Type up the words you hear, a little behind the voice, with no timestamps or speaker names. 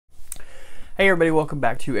Hey everybody, welcome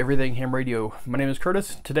back to Everything Ham Radio. My name is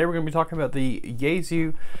Curtis. Today we're going to be talking about the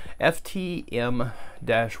Yaesu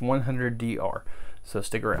FTM-100DR. So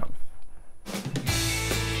stick around.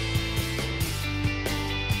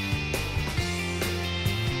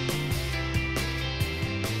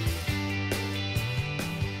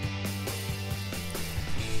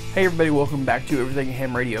 Hey everybody, welcome back to Everything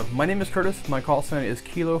Ham Radio. My name is Curtis. My call sign is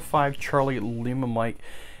Kilo 5 Charlie Lima Mike.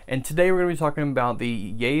 And today we're going to be talking about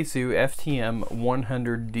the Yaesu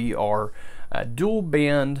FTM-100DR dual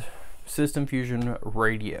band system fusion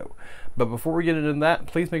radio. But before we get into that,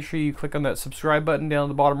 please make sure you click on that subscribe button down at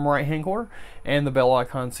the bottom right hand corner and the bell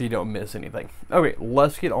icon so you don't miss anything. Okay,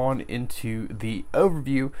 let's get on into the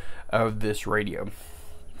overview of this radio.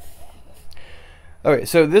 Okay,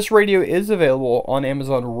 so this radio is available on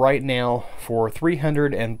Amazon right now for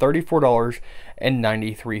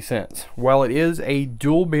 $334.93. While it is a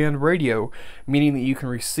dual band radio, meaning that you can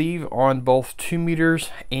receive on both 2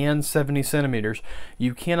 meters and 70 centimeters,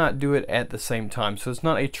 you cannot do it at the same time. So it's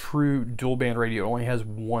not a true dual band radio. It only has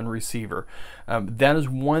one receiver. That is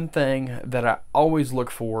one thing that I always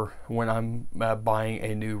look for when I'm buying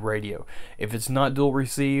a new radio. If it's not dual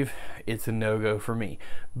receive, it's a no-go for me.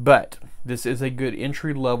 But this is a good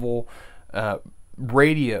entry-level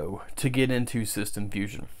radio to get into system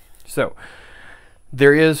fusion. So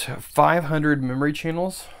there is 500 memory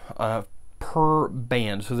channels per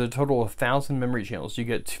band, so there's a total of 1,000 memory channels. You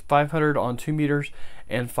get 500 on 2 meters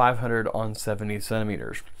and 500 on 70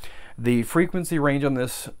 centimeters. The frequency range on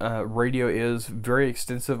this radio is very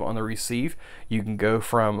extensive on the receive. You can go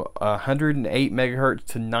from 108 megahertz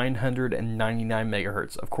to 999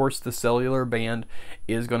 megahertz. Of course, the cellular band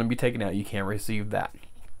is going to be taken out. You can't receive that.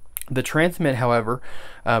 The transmit, however,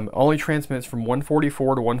 only transmits from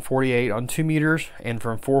 144 to 148 on 2 meters and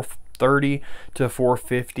from 430 to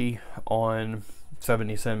 450 on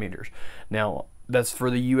 70 centimeters. Now, that's for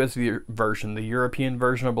the US version. The European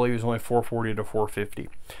version, I believe, is only 440 to 450.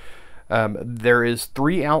 There is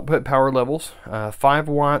 3 output power levels, 5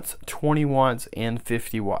 watts, 20 watts, and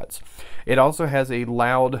 50 watts. It also has a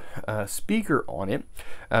loud speaker on it.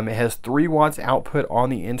 It has 3 watts output on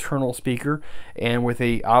the internal speaker, and with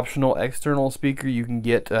a optional external speaker you can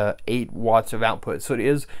get 8 watts of output. So it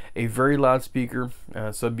is a very loud speaker,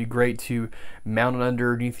 so it'd be great to mount it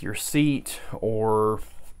underneath your seat or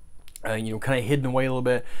you know, kind of hidden away a little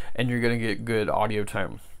bit, and you're going to get good audio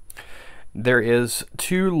tone. There is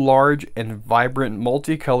 2 large and vibrant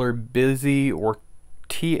multicolored busy or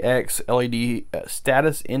TX LED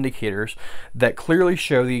status indicators that clearly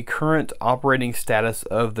show the current operating status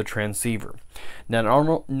of the transceiver.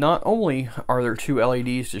 Now, not only are there 2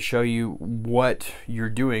 LEDs to show you what you're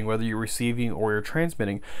doing, whether you're receiving or you're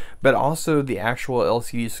transmitting, but also the actual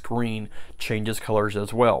LCD screen changes colors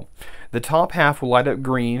as well. The top half will light up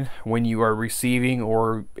green when you are receiving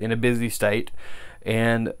or in a busy state,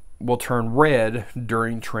 and will turn red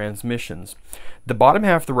during transmissions. The bottom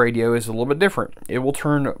half of the radio is a little bit different. It will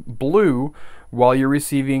turn blue while you're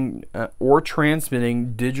receiving or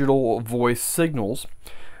transmitting digital voice signals.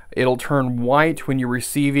 It'll turn white when you're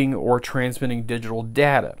receiving or transmitting digital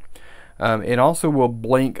data. It also will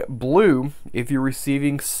blink blue if you're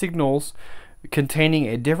receiving signals containing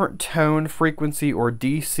a different tone, frequency, or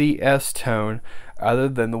DCS tone other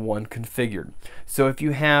than the one configured. So if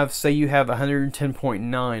you have, say you have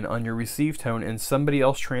 110.9 on your receive tone and somebody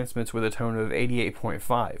else transmits with a tone of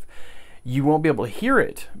 88.5, you won't be able to hear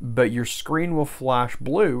it, but your screen will flash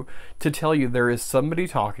blue to tell you there is somebody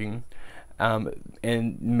talking,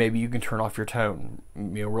 and maybe you can turn off your tone,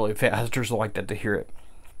 you know, really fast or something like that to hear it,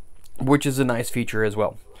 which is a nice feature as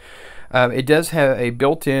well. It does have a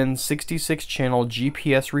built-in 66-channel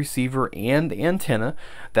GPS receiver and antenna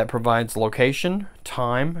that provides location,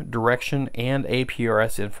 time, direction, and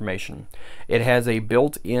APRS information. It has a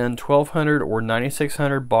built-in 1200 or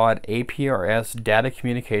 9600 baud APRS data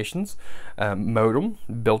communications modem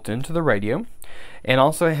built into the radio, and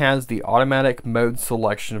also has the automatic mode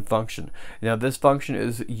selection function. Now, this function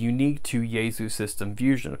is unique to Yaesu System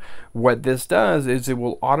Fusion. What this does is it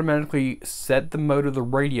will automatically set the mode of the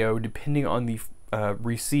radio depending on the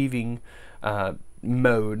receiving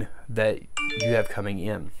mode that you have coming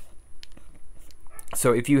in.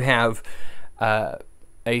 So if you have a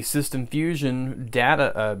System Fusion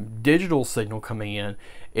data digital signal coming in,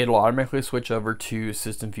 it'll automatically switch over to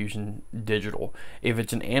System Fusion digital. If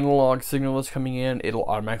it's an analog signal that's coming in, it'll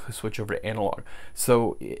automatically switch over to analog.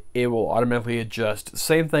 So it will automatically adjust.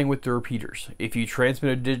 Same thing with the repeaters. If you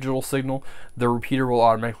transmit a digital signal, the repeater will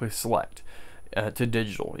automatically select. to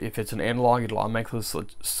digital. If it's an analog, it'll automatically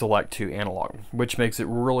select to analog, which makes it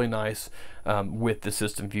really nice with the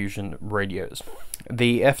System Fusion radios.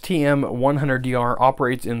 The FTM-100DR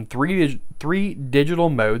operates in three digital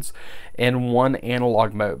modes and one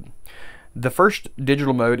analog mode. The first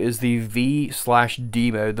digital mode is the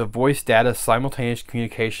V/D mode, the voice data simultaneous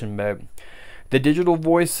communication mode. The digital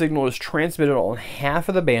voice signal is transmitted on half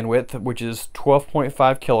of the bandwidth, which is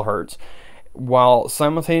 12.5 kilohertz, while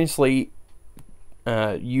simultaneously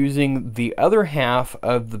using the other half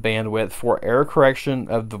of the bandwidth for error correction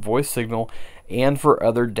of the voice signal and for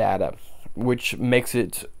other data, which makes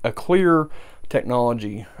it a clear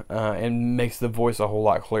technology and makes the voice a whole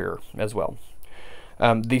lot clearer as well.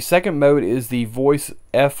 The second mode is the voice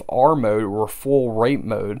FR mode, or full rate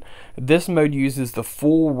mode. This mode uses the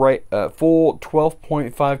full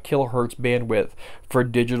 12.5 kilohertz bandwidth for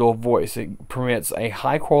digital voice. It permits a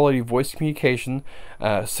high quality voice communication,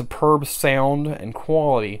 superb sound and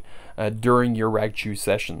quality during your RAG2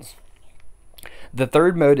 sessions. The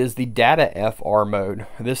third mode is the data FR mode.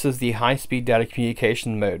 This is the high-speed data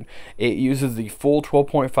communication mode. It uses the full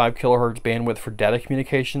 12.5 kilohertz bandwidth for data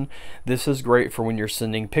communication. This is great for when you're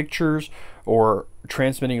sending pictures or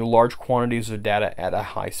transmitting large quantities of data at a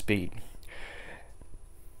high speed.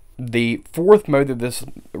 The fourth mode that this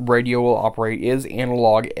radio will operate is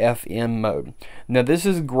analog FM mode. Now this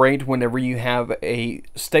is great whenever you have a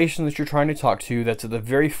station that you're trying to talk to that's at the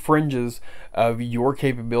very fringes of your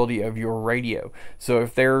capability of your radio. So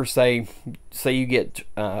if there's say you get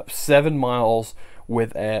 7 miles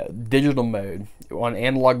with a digital mode, on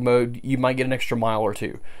analog mode you might get an extra mile or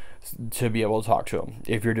two to be able to talk to them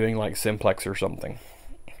if you're doing like simplex or something.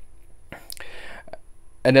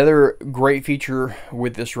 Another great feature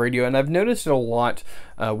with this radio, and I've noticed it a lot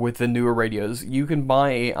with the newer radios, you can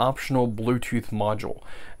buy a optional Bluetooth module.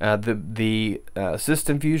 The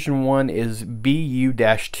System Fusion one is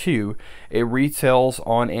BU-2. It retails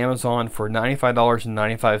on Amazon for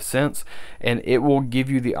 $95.95, and it will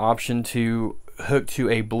give you the option to hook to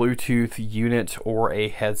a Bluetooth unit or a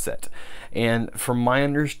headset. And from my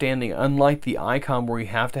understanding, unlike the Icon where you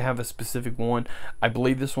have to have a specific one, I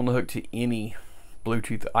believe this one will hook to any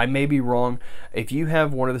Bluetooth. I may be wrong. If you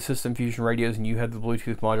have one of the System Fusion radios and you have the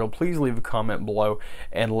Bluetooth module, please leave a comment below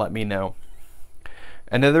and let me know.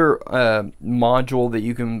 Another module that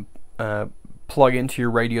you can plug into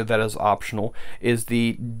your radio that is optional is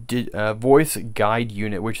the voice guide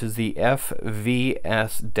unit, which is the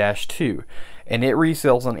FVS-2, and it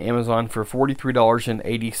resells on Amazon for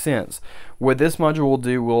 $43.80. What this module will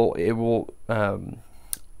do, it will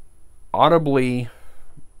audibly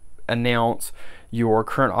announce your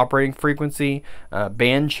current operating frequency,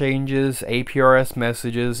 band changes, APRS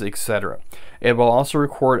messages, etc. It will also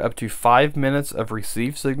record up to 5 minutes of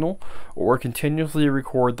received signal or continuously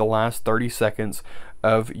record the last 30 seconds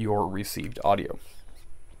of your received audio.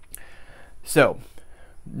 So,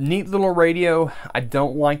 neat little radio. I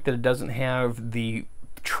don't like that it doesn't have the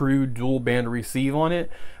true dual band receive on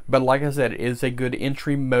it, but like I said, it is a good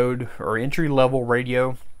entry mode or entry level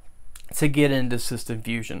radio to get into System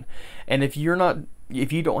Fusion. And if you don't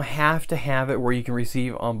have to have it where you can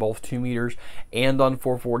receive on both 2 meters and on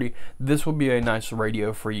 440, this will be a nice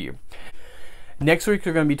radio for you. Next week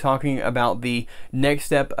we're going to be talking about the next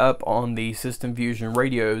step up on the System Fusion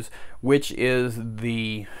radios, which is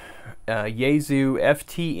the Yaesu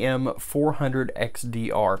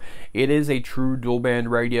FTM-100DR. It is a true dual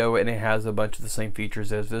band radio, and it has a bunch of the same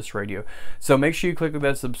features as this radio. So make sure you click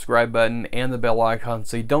that subscribe button and the bell icon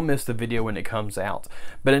so you don't miss the video when it comes out.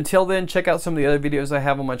 But until then, check out some of the other videos I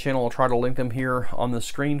have on my channel. I'll try to link them here on the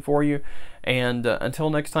screen for you. And until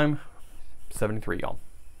next time, 73 y'all.